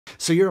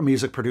So you're a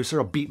music producer,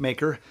 a beat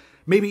maker,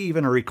 maybe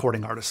even a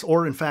recording artist,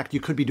 or in fact, you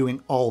could be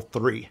doing all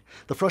three.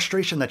 The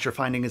frustration that you're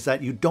finding is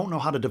that you don't know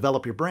how to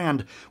develop your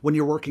brand when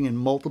you're working in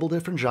multiple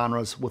different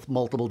genres with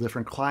multiple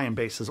different client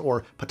bases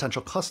or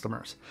potential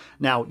customers.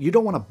 Now, you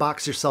don't want to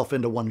box yourself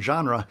into one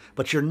genre,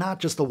 but you're not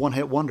just a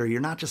one-hit wonder.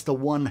 You're not just a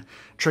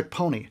one-trick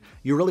pony.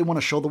 You really want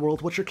to show the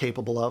world what you're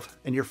capable of,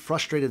 and you're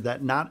frustrated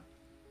that not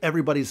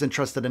everybody's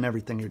interested in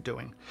everything you're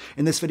doing.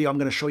 In this video, I'm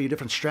going to show you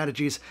different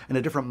strategies and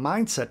a different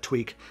mindset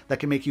tweak that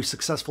can make you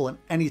successful in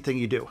anything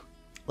you do.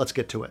 Let's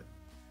get to it.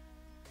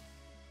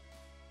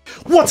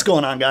 What's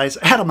going on, guys?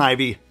 Adam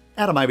Ivy,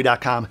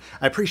 AdamIvy.com.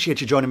 I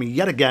appreciate you joining me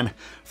yet again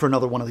for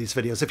another one of these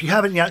videos. If you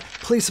haven't yet,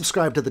 please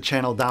subscribe to the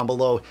channel down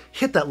below.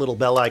 Hit that little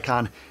bell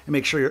icon and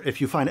make sure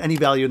if you find any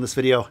value in this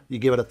video, you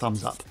give it a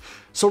thumbs up.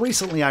 So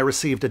recently I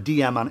received a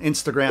DM on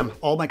Instagram.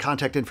 All my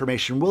contact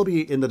information will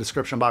be in the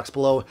description box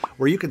below,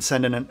 where you can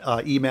send in an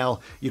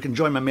email. You can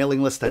join my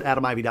mailing list at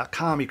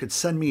AdamIvy.com. You could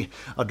send me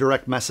a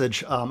direct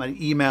message, an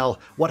email,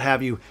 what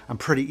have you. I'm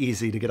pretty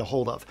easy to get a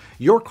hold of.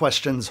 Your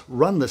questions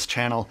run this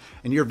channel,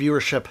 and your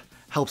viewership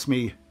helps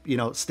me,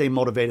 stay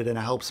motivated, and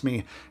it helps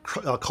me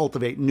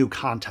cultivate new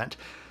content.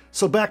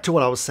 So back to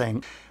what I was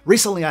saying.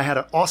 Recently, I had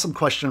an awesome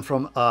question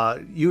from a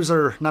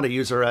person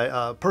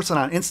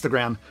on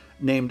Instagram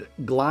named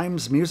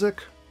Glimes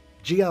Music,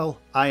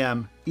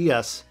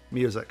 Glimes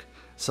Music.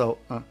 So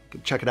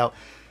check it out.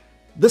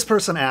 This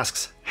person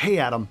asks, "Hey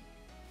Adam,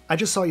 I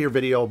just saw your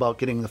video about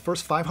getting the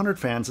first 500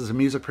 fans as a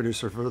music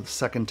producer for the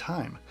second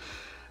time.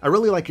 I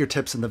really like your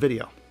tips in the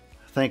video.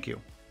 Thank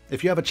you.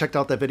 If you haven't checked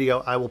out that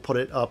video, I will put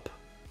it up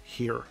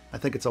here. I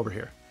think it's over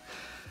here."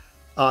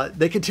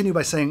 They continue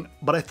by saying,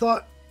 "But I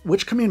thought,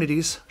 which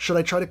communities should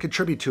I try to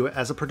contribute to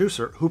as a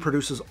producer who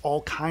produces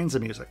all kinds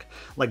of music,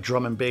 like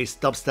drum and bass,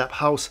 dubstep,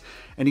 house,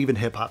 and even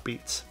hip-hop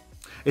beats?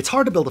 It's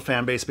hard to build a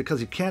fan base because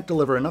you can't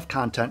deliver enough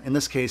content, in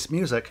this case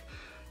music,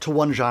 to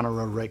one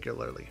genre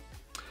regularly."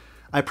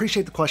 I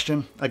appreciate the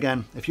question.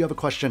 Again, if you have a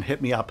question,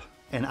 hit me up,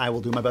 and I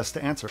will do my best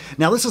to answer.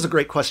 Now, this is a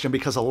great question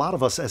because a lot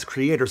of us as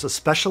creators,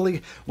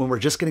 especially when we're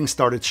just getting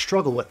started,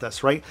 struggle with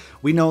this, right?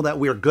 We know that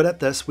we're good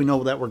at this, we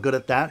know that we're good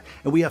at that,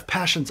 and we have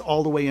passions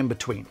all the way in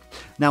between.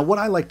 Now, what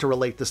I like to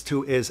relate this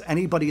to is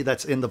anybody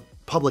that's in the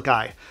public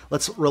eye.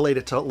 Let's relate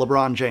it to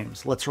LeBron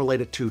James. Let's relate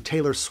it to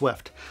Taylor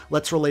Swift.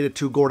 Let's relate it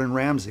to Gordon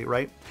Ramsay,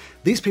 right?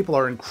 These people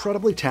are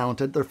incredibly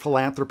talented. They're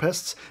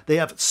philanthropists. They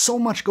have so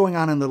much going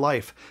on in their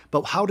life,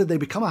 but how did they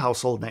become a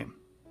household name?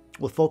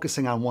 Well,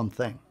 focusing on one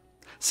thing.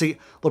 See,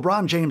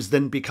 LeBron James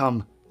didn't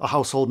become a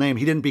household name.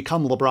 He didn't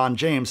become LeBron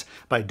James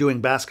by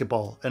doing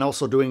basketball and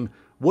also doing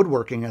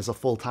woodworking as a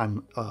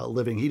full-time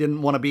living. He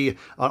didn't want to be an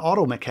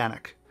auto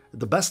mechanic,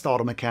 the best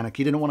auto mechanic.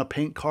 He didn't want to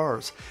paint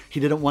cars. He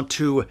didn't want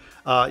to,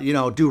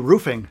 do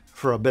roofing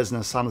for a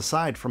business on the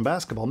side from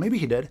basketball. Maybe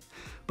he did,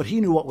 but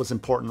he knew what was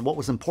important. What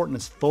was important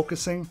is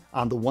focusing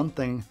on the one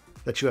thing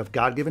that you have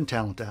God-given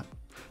talent at,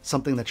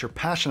 something that you're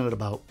passionate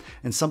about,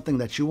 and something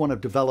that you want to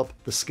develop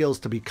the skills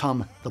to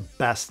become the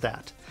best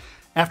at.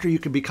 After you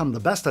can become the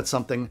best at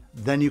something,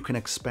 then you can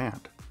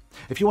expand.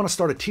 If you want to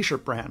start a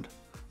t-shirt brand,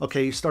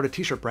 okay, you start a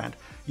t-shirt brand.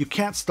 You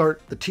can't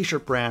start the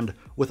t-shirt brand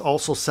with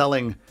also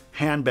selling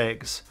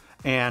handbags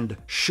and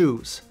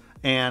shoes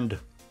and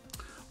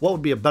what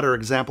would be a better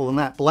example than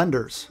that?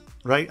 Blenders,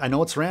 right? I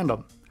know it's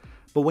random,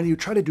 but when you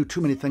try to do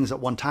too many things at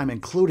one time,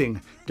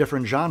 including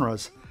different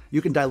genres,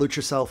 you can dilute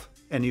yourself,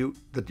 and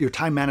your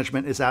time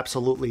management is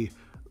absolutely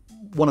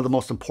one of the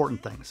most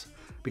important things.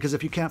 Because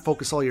if you can't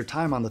focus all your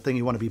time on the thing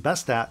you want to be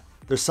best at,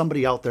 there's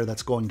somebody out there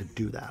that's going to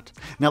do that.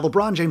 Now,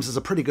 LeBron James is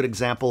a pretty good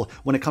example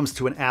when it comes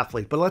to an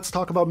athlete, but let's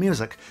talk about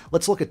music.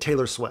 Let's look at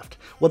Taylor Swift.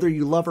 Whether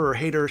you love her or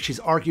hate her, she's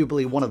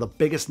arguably one of the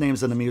biggest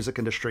names in the music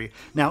industry.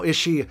 Now, is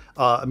she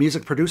a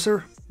music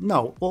producer?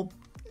 No. Well,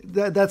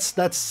 that's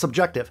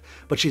subjective,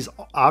 but she's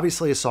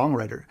obviously a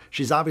songwriter.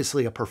 She's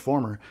obviously a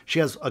performer. She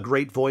has a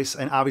great voice,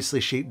 and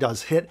obviously she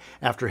does hit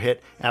after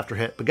hit after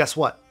hit. But guess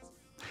what?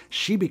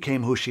 She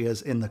became who she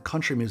is in the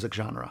country music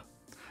genre,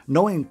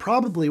 knowing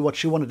probably what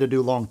she wanted to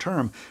do long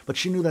term, but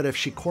she knew that if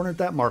she cornered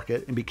that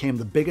market and became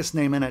the biggest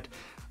name in it,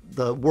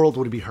 the world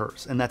would be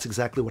hers, and that's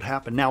exactly what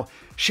happened. Now,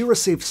 she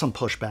received some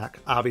pushback,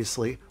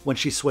 obviously, when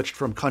she switched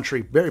from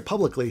country very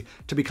publicly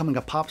to becoming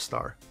a pop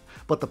star.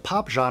 But the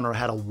pop genre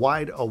had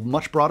a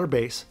much broader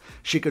base.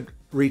 She could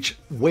reach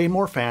way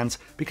more fans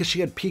because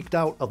she had peaked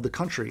out of the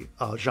country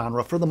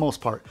genre for the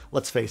most part.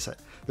 Let's face it.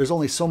 There's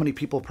only so many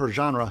people per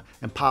genre,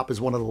 and pop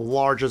is one of the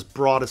largest,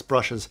 broadest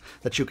brushes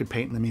that you can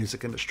paint in the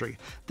music industry.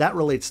 That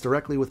relates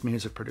directly with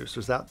music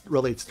producers. That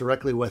relates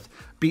directly with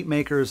beat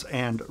makers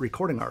and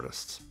recording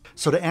artists.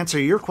 So to answer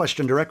your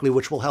question directly,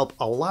 which will help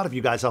a lot of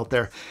you guys out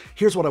there,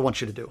 here's what I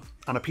want you to do.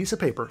 On a piece of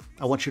paper,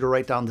 I want you to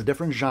write down the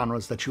different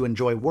genres that you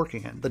enjoy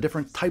working in, the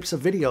different types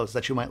of videos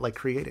that you might like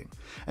creating.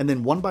 And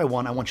then one by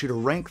one, I want you to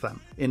rank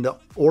them in the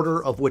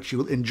order of which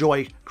you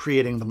enjoy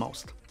creating the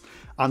most.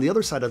 On the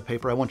other side of the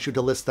paper, I want you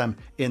to list them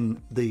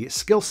in the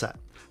skill set.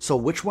 So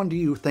which one do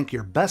you think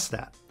you're best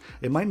at?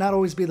 It might not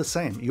always be the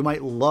same. You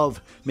might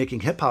love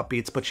making hip hop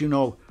beats, but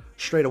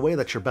straight away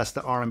that you're best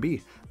at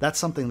R&B. That's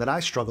something that I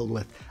struggled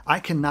with. I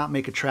cannot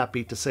make a trap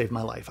beat to save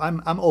my life.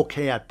 I'm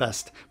okay at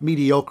best,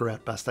 mediocre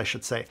at best, I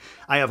should say.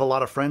 I have a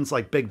lot of friends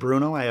like Big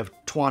Bruno. I have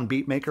Twan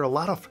Beatmaker,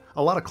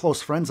 a lot of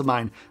close friends of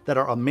mine that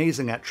are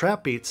amazing at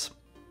trap beats,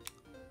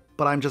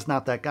 but I'm just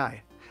not that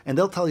guy. And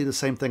they'll tell you the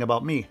same thing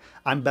about me.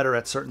 I'm better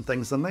at certain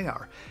things than they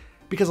are.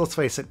 Because let's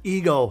face it,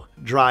 ego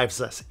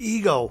drives us.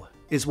 Ego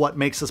is what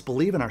makes us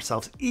believe in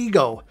ourselves.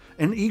 Ego.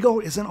 And ego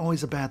isn't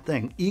always a bad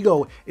thing.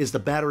 Ego is the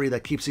battery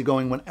that keeps you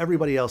going when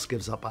everybody else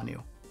gives up on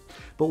you.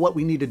 But what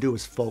we need to do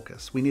is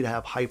focus. We need to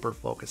have hyper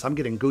focus. I'm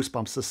getting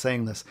goosebumps just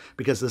saying this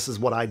because this is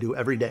what I do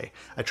every day.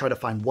 I try to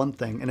find one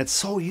thing, and it's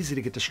so easy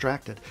to get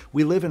distracted.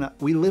 We live in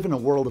a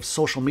world of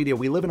social media.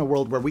 We live in a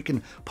world where we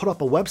can put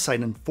up a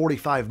website in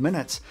 45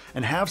 minutes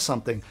and have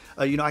something.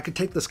 I could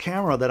take this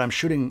camera that I'm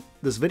shooting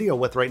this video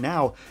with right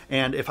now,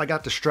 and if I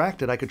got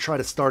distracted, I could try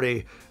to start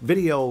a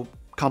video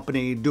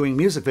company doing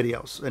music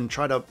videos and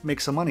try to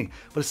make some money.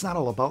 But it's not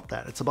all about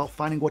that. It's about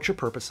finding what your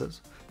purpose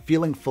is,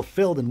 feeling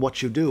fulfilled in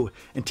what you do,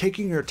 and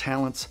taking your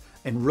talents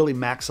and really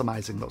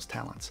maximizing those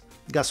talents.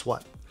 Guess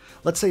what?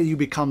 Let's say you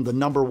become the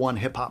 #1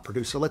 hip-hop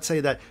producer. Let's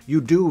say that you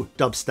do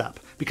dubstep.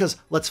 Because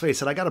let's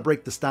face it, I got to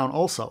break this down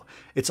also.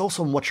 It's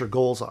also in what your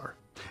goals are.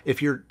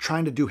 If you're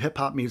trying to do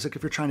hip-hop music,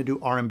 if you're trying to do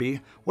R&B,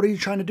 what are you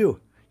trying to do?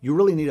 You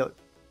really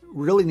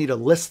need to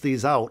list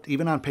these out,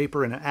 even on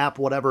paper, in an app,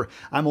 whatever.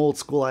 I'm old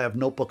school. I have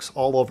notebooks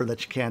all over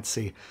that you can't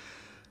see.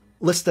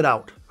 List it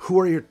out.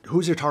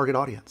 Who's your target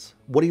audience?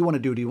 What do you want to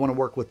do? Do you want to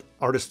work with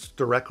artists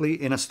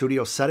directly in a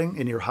studio setting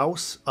in your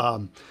house,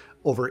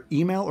 over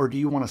email, or do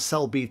you want to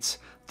sell beats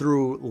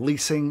through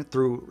leasing,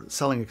 through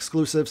selling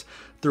exclusives,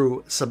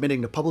 through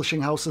submitting to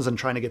publishing houses and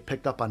trying to get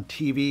picked up on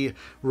TV,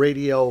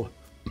 radio?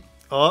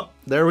 Oh,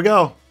 there we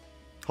go.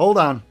 Hold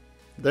on.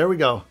 There we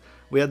go.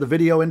 We had the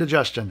video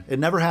indigestion. It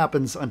never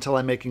happens until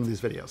I'm making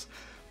these videos.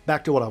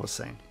 Back to what I was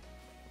saying.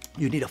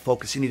 You need to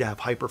focus. You need to have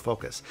hyper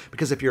focus.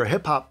 Because if you're a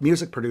hip hop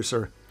music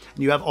producer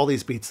and you have all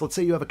these beats, let's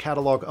say you have a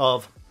catalog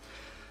of,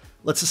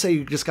 let's just say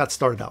you just got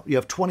started out. You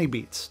have 20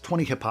 beats,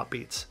 20 hip hop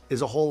beats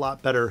is a whole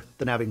lot better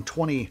than having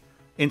 20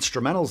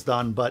 instrumentals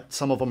done, but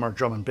some of them are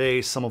drum and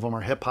bass, some of them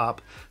are hip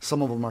hop,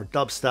 some of them are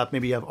dubstep.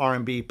 Maybe you have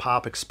R&B,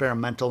 pop,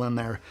 experimental in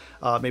there.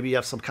 Maybe you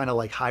have some kind of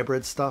like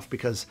hybrid stuff,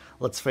 because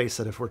let's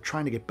face it, if we're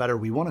trying to get better,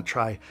 we want to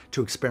try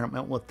to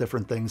experiment with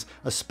different things,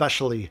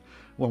 especially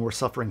when we're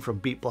suffering from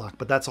beat block.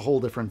 But that's a whole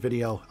different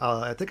video.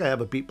 I think I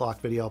have a beat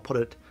block video. I'll put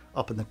it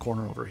up in the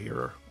corner over here,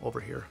 or over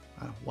here,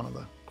 one of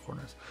the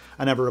corners.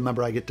 I never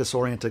remember. I get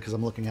disoriented because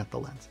I'm looking at the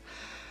lens.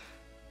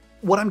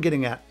 What I'm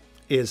getting at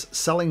is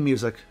selling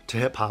music to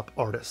hip-hop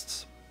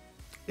artists.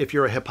 If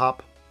you're a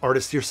hip-hop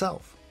artist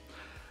yourself,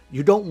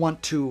 you don't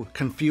want to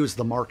confuse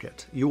the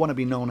market. You want to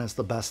be known as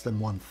the best in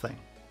one thing.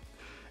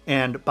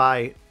 And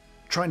by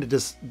trying to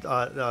just,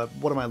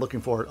 what am I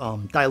looking for?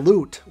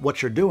 Dilute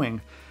what you're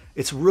doing,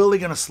 it's really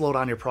going to slow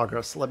down your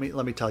progress. Let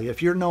me tell you,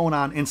 if you're known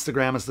on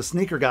Instagram as the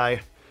sneaker guy,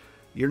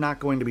 you're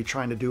not going to be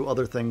trying to do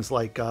other things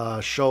like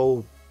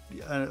show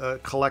a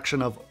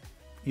collection of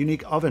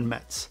unique oven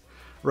mitts,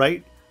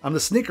 right? I'm the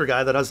sneaker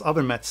guy that does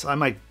oven mitts. I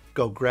might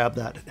go grab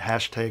that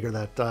hashtag or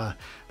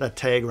that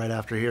tag right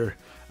after here,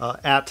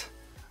 at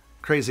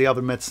Crazy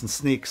Oven Mitts and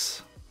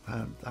Sneaks.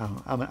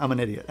 I'm an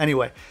idiot.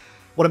 Anyway,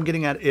 what I'm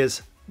getting at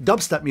is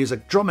dubstep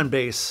music, drum and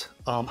bass,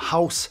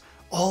 house.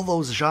 All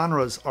those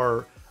genres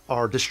are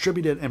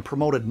distributed and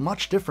promoted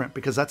much different,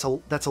 because that's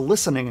a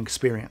listening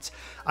experience.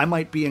 I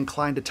might be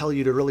inclined to tell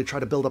you to really try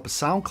to build up a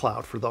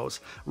SoundCloud for those,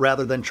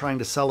 rather than trying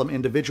to sell them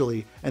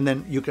individually. And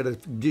then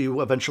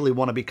you eventually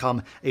want to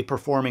become a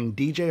performing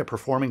DJ, a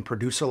performing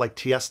producer like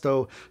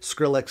Tiesto,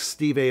 Skrillex,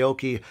 Steve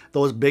Aoki,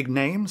 those big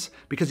names,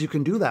 because you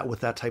can do that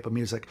with that type of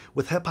music.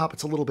 With hip hop,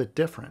 it's a little bit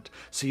different.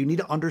 So you need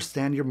to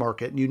understand your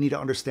market, and you need to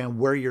understand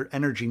where your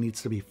energy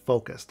needs to be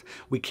focused.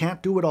 We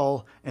can't do it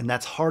all, and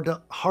that's hard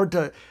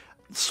to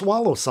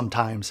swallow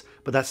sometimes,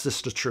 but that's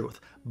just the truth.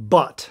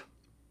 But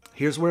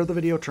here's where the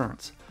video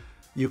turns.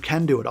 You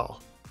can do it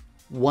all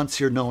once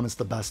you're known as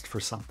the best for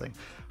something.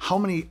 How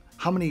many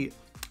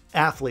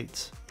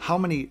athletes, how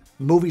many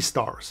movie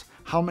stars,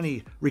 how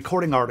many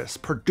recording artists,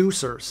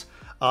 producers,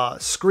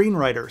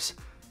 screenwriters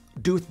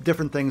do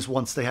different things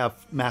once they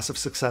have massive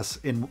success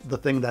in the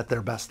thing that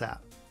they're best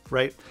at,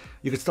 right?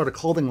 You could start a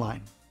clothing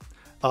line.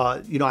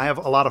 I have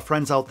a lot of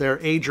friends out there,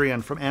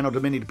 Adrian from Anno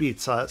Domini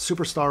Beats,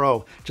 Superstar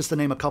O, just to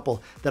name a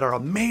couple, that are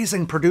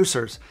amazing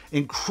producers,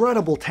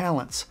 incredible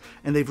talents,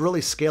 and they've really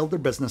scaled their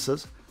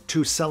businesses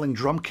to selling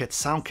drum kits,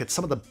 sound kits,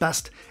 some of the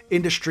best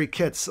industry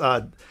kits,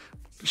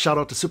 shout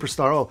out to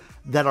Superstar O,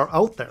 that are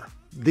out there.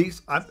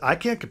 I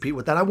can't compete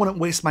with that. I wouldn't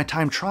waste my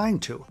time trying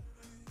to.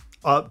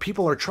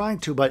 People are trying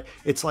to, but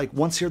it's like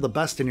once you're the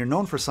best and you're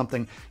known for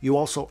something, you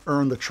also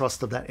earn the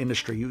trust of that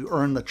industry. You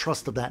earn the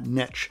trust of that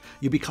niche.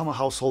 You become a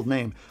household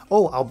name.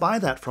 Oh, I'll buy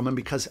that from him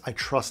because I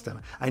trust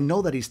him. I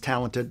know that he's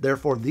talented.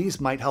 Therefore, these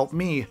might help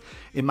me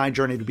in my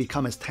journey to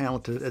become as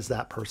talented as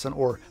that person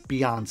or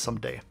beyond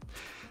someday.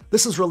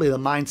 This is really the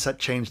mindset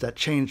change that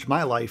changed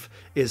my life,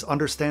 is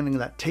understanding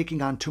that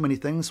taking on too many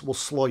things will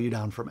slow you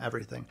down from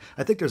everything.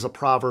 I think there's a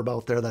proverb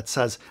out there that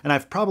says, and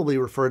I've probably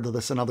referred to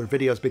this in other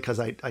videos because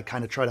I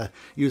kind of try to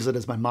use it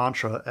as my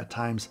mantra at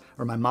times,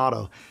 or my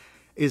motto,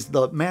 is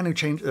the man who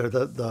changed, or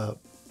the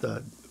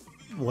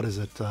what is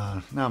it?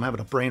 Now I'm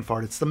having a brain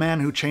fart. It's the man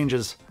who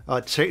changes,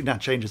 not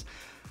changes,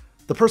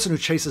 the person who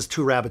chases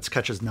two rabbits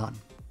catches none,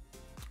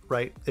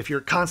 right? If you're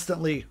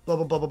constantly blah,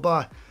 blah, blah, blah,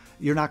 blah,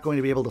 you're not going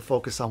to be able to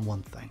focus on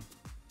one thing.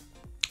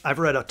 I've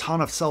read a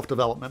ton of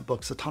self-development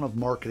books, a ton of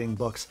marketing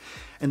books,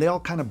 and they all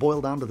kind of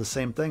boil down to the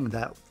same thing,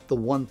 that the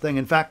one thing.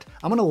 In fact,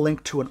 I'm going to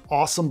link to an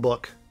awesome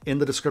book in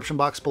the description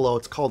box below.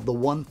 It's called The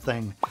One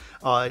Thing.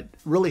 It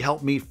really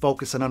helped me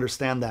focus and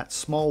understand that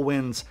small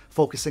wins,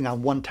 focusing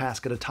on one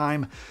task at a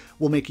time,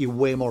 will make you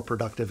way more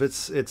productive.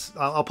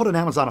 I'll put an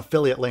Amazon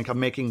affiliate link. I'm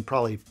making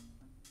probably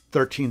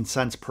 13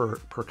 cents per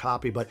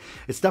copy, but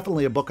it's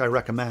definitely a book I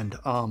recommend.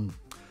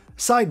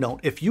 Side note,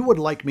 if you would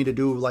like me to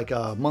do like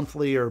a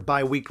monthly or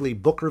bi-weekly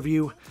book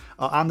review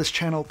on this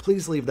channel,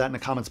 please leave that in the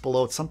comments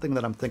below. It's something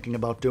that I'm thinking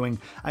about doing.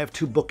 I have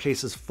 2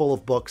 bookcases full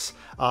of books.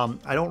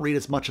 I don't read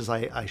as much as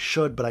I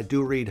should, but I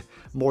do read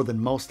more than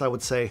most, I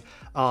would say.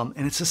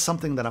 And it's just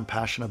something that I'm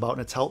passionate about,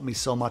 and it's helped me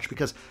so much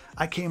because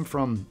I came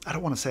from, I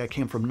don't want to say I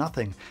came from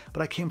nothing,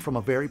 but I came from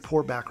a very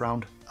poor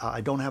background. I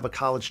don't have a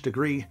college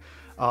degree.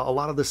 A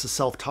lot of this is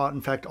self-taught. In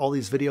fact, all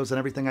these videos and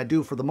everything I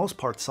do, for the most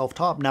part,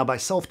 self-taught. Now, by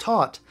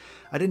self-taught,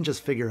 I didn't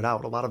just figure it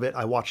out. A lot of it,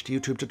 I watched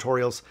YouTube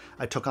tutorials,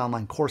 I took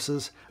online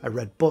courses, I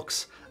read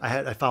books,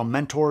 I found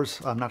mentors.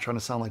 I'm not trying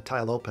to sound like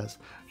Ty Lopez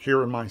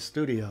here in my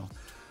studio.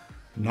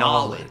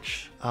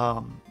 Knowledge.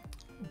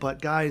 But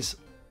guys,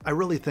 I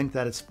really think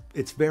that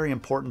it's very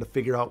important to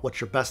figure out what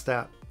you're best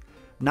at,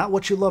 not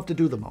what you love to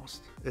do the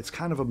most. It's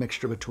kind of a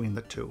mixture between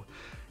the two.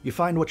 You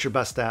find what you're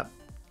best at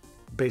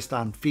based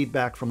on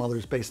feedback from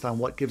others, based on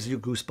what gives you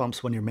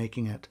goosebumps when you're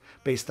making it,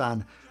 based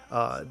on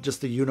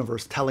just the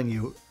universe telling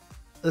you,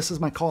 this is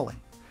my calling.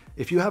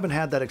 If you haven't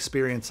had that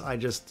experience, I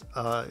just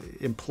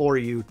implore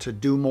you to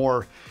do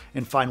more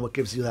and find what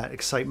gives you that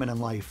excitement in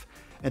life,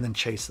 and then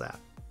chase that.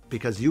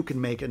 Because you can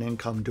make an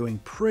income doing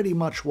pretty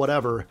much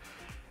whatever.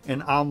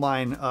 And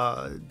online,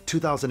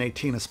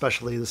 2018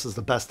 especially, this is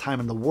the best time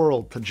in the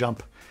world to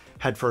jump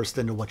headfirst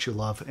into what you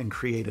love and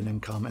create an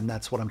income. And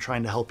that's what I'm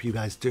trying to help you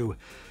guys do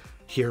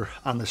here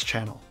on this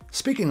channel.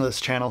 Speaking of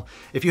this channel,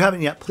 if you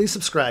haven't yet, please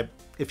subscribe.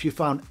 If you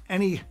found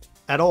any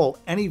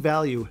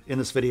value in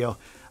this video,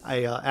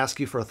 I ask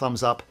you for a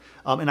thumbs up.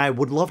 And I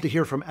would love to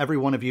hear from every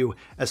one of you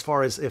as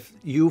far as if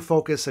you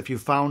focus, if you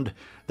found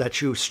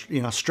that you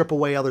strip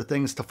away other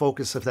things to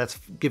focus, if that's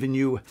given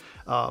you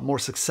more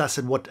success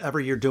in whatever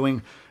you're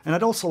doing. And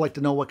I'd also like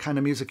to know what kind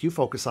of music you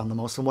focus on the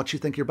most and what you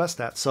think you're best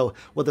at. So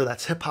whether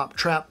that's hip hop,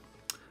 trap,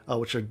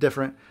 which are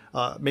different.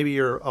 Maybe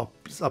you're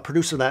a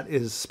producer that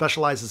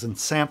specializes in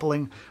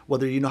sampling,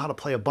 whether you know how to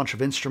play a bunch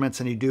of instruments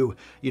and you do,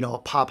 a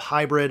pop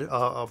hybrid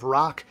of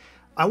rock.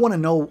 I want to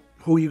know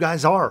who you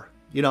guys are.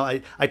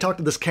 I talk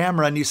to this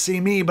camera and you see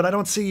me, but I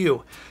don't see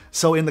you.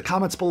 So in the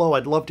comments below,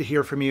 I'd love to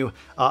hear from you.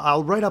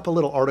 I'll write up a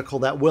little article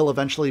that will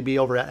eventually be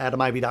over at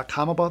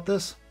adamivy.com about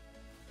this.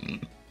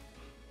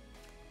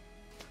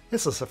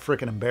 This is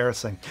freaking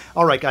embarrassing.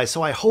 All right, guys,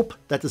 so I hope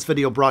that this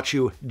video brought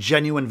you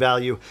genuine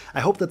value.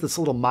 I hope that this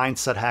little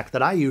mindset hack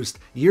that I used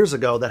years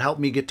ago that helped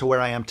me get to where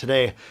I am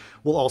today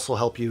will also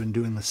help you in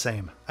doing the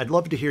same. I'd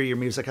love to hear your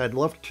music. I'd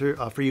love to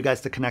for you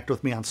guys to connect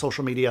with me on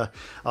social media,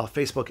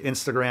 Facebook,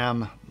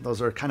 Instagram.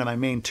 Those are kind of my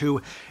main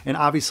 2. And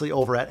obviously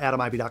over at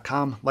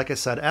adamivy.com. Like I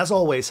said, as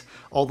always,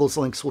 all those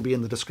links will be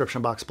in the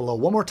description box below.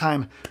 One more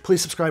time,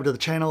 please subscribe to the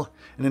channel.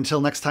 And until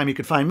next time, you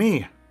can find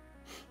me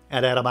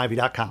at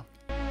adamivy.com.